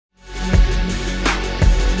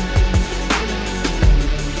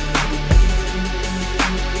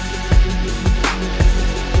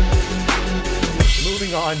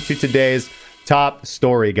on to today's top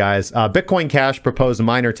story, guys. Bitcoin Cash proposed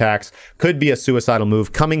miner tax could be a suicidal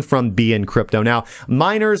move coming from BN Crypto. Now,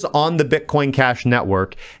 miners on the Bitcoin Cash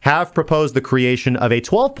network have proposed the creation of a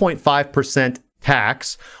 12.5%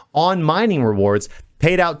 tax on mining rewards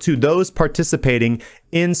paid out to those participating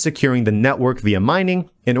in securing the network via mining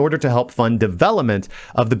in order to help fund development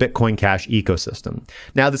of the Bitcoin Cash ecosystem.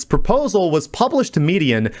 Now, this proposal was published to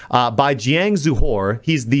Medium by Jiang Zuhor.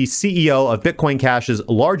 He's the CEO of Bitcoin Cash's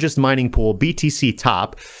largest mining pool, BTC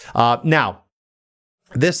Top. Now,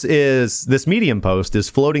 this Medium post is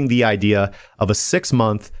floating the idea of a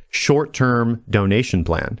 6-month short-term donation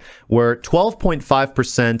plan where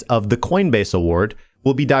 12.5% of the Coinbase award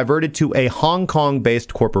will be diverted to a Hong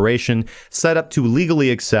Kong-based corporation set up to legally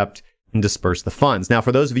accept and disperse the funds. Now,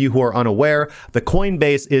 for those of you who are unaware, the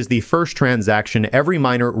Coinbase is the first transaction every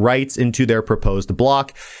miner writes into their proposed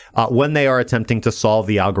block when they are attempting to solve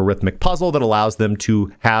the algorithmic puzzle that allows them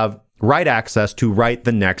to have write access to write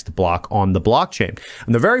the next block on the blockchain.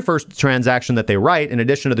 And the very first transaction that they write, in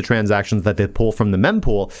addition to the transactions that they pull from the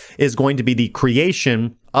mempool, is going to be the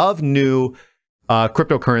creation of new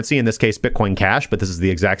cryptocurrency, in this case, Bitcoin Cash, but this is the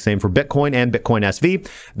exact same for Bitcoin and Bitcoin SV.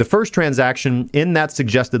 The first transaction in that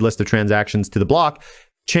suggested list of transactions to the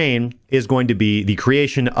blockchain is going to be the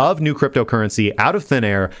creation of new cryptocurrency out of thin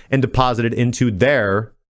air and deposited into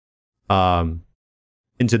their wallet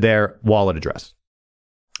address.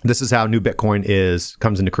 This is how new Bitcoin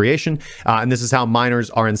comes into creation, and this is how miners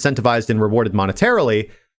are incentivized and rewarded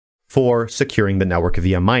monetarily for securing the network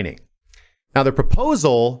via mining. Now, the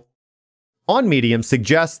proposal on Medium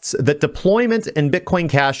suggests that deployment in Bitcoin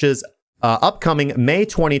Cash's upcoming May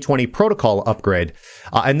 2020 protocol upgrade.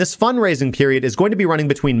 And this fundraising period is going to be running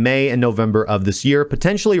between May and November of this year,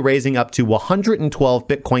 potentially raising up to 112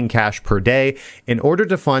 Bitcoin Cash per day in order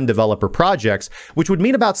to fund developer projects, which would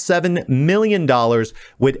mean about $7 million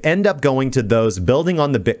would end up going to those building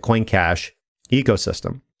on the Bitcoin Cash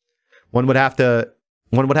ecosystem. One would have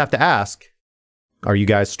to ask, are you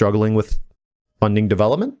guys struggling with funding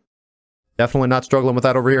development? Definitely not struggling with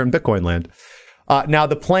that over here in Bitcoin land. Now,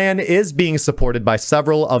 the plan is being supported by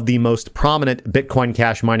several of the most prominent Bitcoin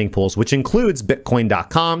Cash mining pools, which includes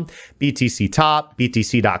Bitcoin.com, BTC Top,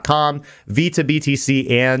 BTC.com, V2BTC,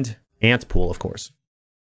 and Antpool, of course.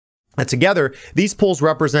 And together, these pools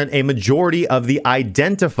represent a majority of the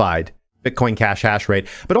identified Bitcoin Cash hash rate,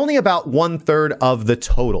 but only about 1/3 of the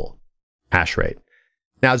total hash rate.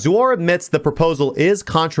 Now, Zuhor admits the proposal is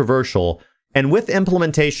controversial, and with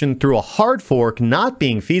implementation through a hard fork not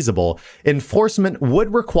being feasible, enforcement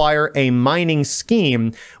would require a mining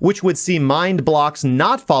scheme, which would see mined blocks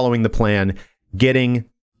not following the plan getting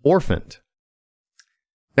orphaned.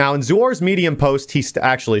 Now, in Zuhor's Medium post,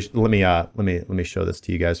 actually let me show this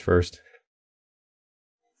to you guys first.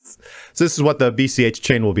 So this is what the BCH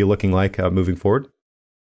chain will be looking like moving forward.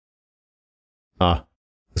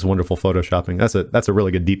 This wonderful photoshopping. That's a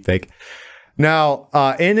really good deep fake. Now,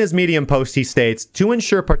 in his Medium post, he states, to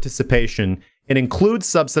ensure participation, it includes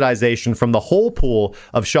subsidization from the whole pool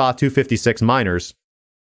of SHA-256 miners.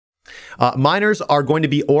 Miners are going to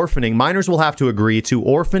be orphaning. Miners will have to agree to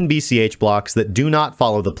orphan BCH blocks that do not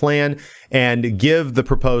follow the plan and give the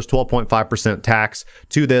proposed 12.5% tax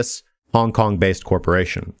to this Hong Kong-based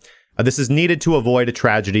corporation. This is needed to avoid a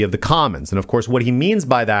tragedy of the commons. And of course, what he means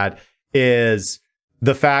by that is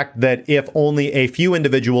the fact that if only a few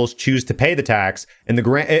individuals choose to pay the tax, and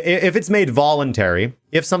if it's made voluntary,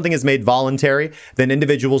 if something is made voluntary, then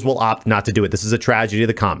individuals will opt not to do it. This is a tragedy of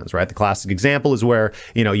the commons, right? The classic example is where,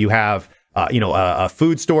 you have a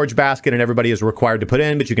food storage basket and everybody is required to put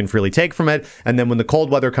in, but you can freely take from it. And then when the cold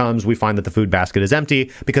weather comes, we find that the food basket is empty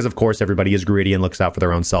because, of course, everybody is greedy and looks out for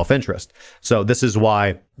their own self-interest. So this is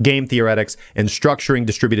why game theoretics and structuring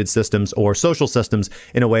distributed systems or social systems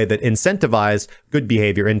in a way that incentivize good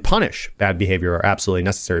behavior and punish bad behavior are absolutely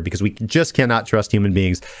necessary, because we just cannot trust human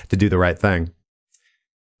beings to do the right thing.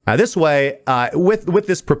 This way, with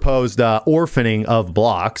this proposed orphaning of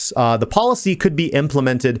blocks, the policy could be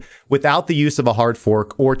implemented without the use of a hard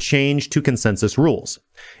fork or change to consensus rules.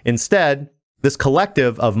 Instead, this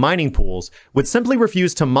collective of mining pools would simply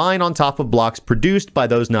refuse to mine on top of blocks produced by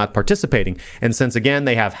those not participating. And since, again,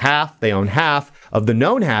 they own half of the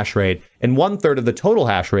known hash rate and 1/3 of the total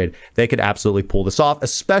hash rate, they could absolutely pull this off,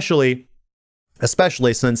 especially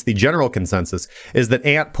since the general consensus is that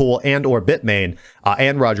Antpool and or Bitmain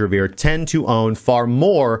and Roger Ver tend to own far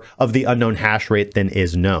more of the unknown hash rate than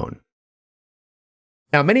is known.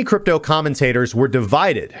 Now, many crypto commentators were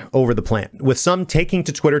divided over the plan, with some taking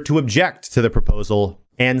to Twitter to object to the proposal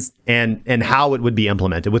and how it would be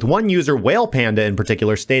implemented. With one user, Whale Panda in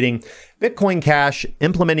particular, stating Bitcoin Cash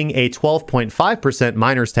implementing a 12.5%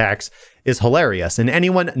 miners tax is hilarious, and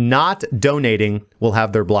anyone not donating will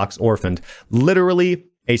have their blocks orphaned. Literally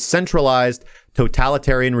a centralized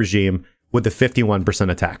totalitarian regime with a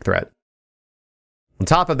 51% attack threat. On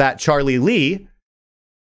top of that, Charlie Lee,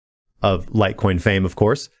 of Litecoin fame, of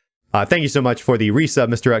course. Thank you so much for the resub,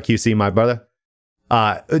 Mr. QC, my brother.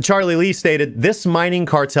 Charlie Lee stated, this mining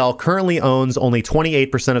cartel currently owns only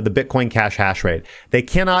 28% of the Bitcoin Cash hash rate. They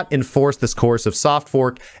cannot enforce this coercive soft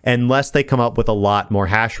fork unless they come up with a lot more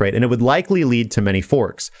hash rate, and it would likely lead to many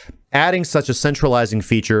forks. Adding such a centralizing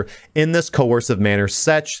feature in this coercive manner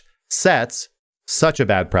sets such a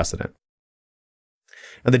bad precedent.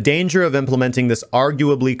 Now, the danger of implementing this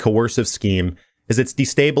arguably coercive scheme is its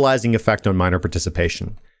destabilizing effect on miner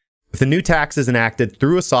participation. If the new tax is enacted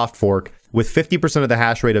through a soft fork, with 50% of the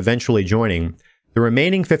hash rate eventually joining, the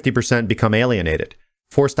remaining 50% become alienated,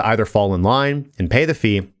 forced to either fall in line and pay the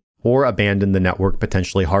fee, or abandon the network,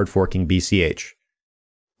 potentially hard forking BCH.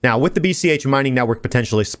 Now, with the BCH mining network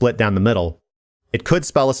potentially split down the middle, it could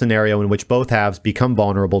spell a scenario in which both halves become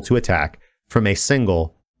vulnerable to attack from a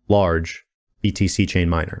single, large BTC chain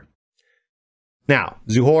miner. Now,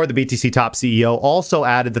 Zuhor, the BTC top CEO, also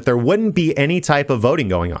added that there wouldn't be any type of voting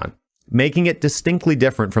going on, making it distinctly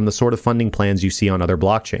different from the sort of funding plans you see on other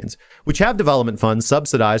blockchains, which have development funds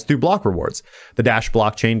subsidized through block rewards, the Dash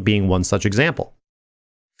blockchain being one such example.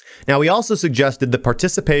 Now, he also suggested that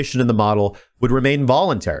participation in the model would remain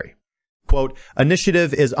voluntary. Quote,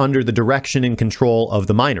 initiative is under the direction and control of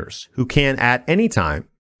the miners, who can at any time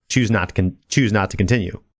choose not to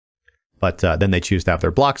continue. But then they choose to have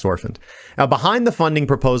their blocks orphaned. Now, behind the funding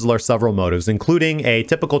proposal are several motives, including a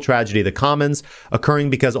typical tragedy of the commons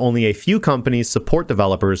occurring because only a few companies support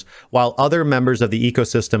developers, while other members of the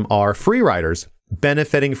ecosystem are free riders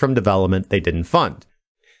benefiting from development they didn't fund.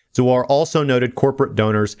 Zuhor also noted corporate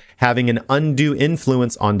donors having an undue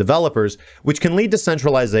influence on developers, which can lead to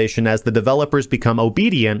centralization as the developers become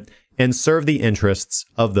obedient and serve the interests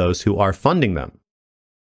of those who are funding them.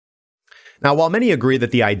 Now, while many agree that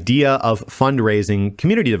the idea of fundraising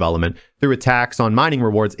community development through a tax on mining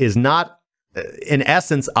rewards is not, in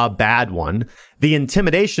essence, a bad one, the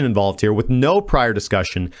intimidation involved here with no prior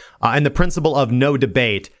discussion and the principle of no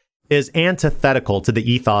debate is antithetical to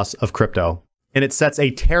the ethos of crypto, and it sets a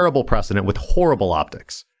terrible precedent with horrible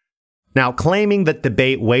optics. Now, claiming that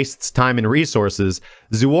debate wastes time and resources,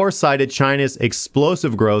 Zuhor cited China's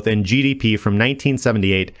explosive growth in GDP from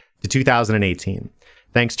 1978 to 2018.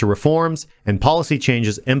 Thanks to reforms and policy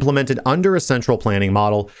changes implemented under a central planning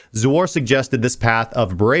model, Zuhor suggested this path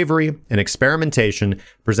of bravery and experimentation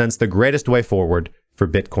presents the greatest way forward for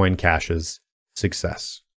Bitcoin Cash's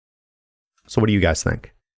success. So what do you guys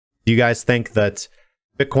think? Do you guys think that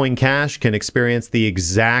Bitcoin Cash can experience the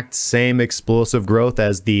exact same explosive growth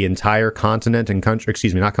as the entire continent and country,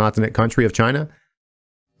 country of China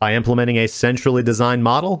by implementing a centrally designed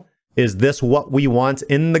model? Is this what we want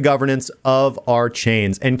in the governance of our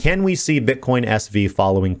chains? And can we see Bitcoin SV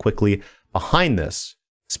following quickly behind this,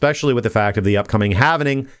 especially with the fact of the upcoming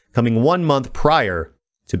halvening coming 1 month prior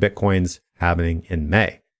to Bitcoin's halvening in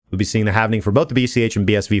May? We'll be seeing the halvening for both the BCH and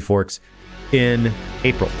BSV forks in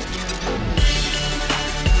April.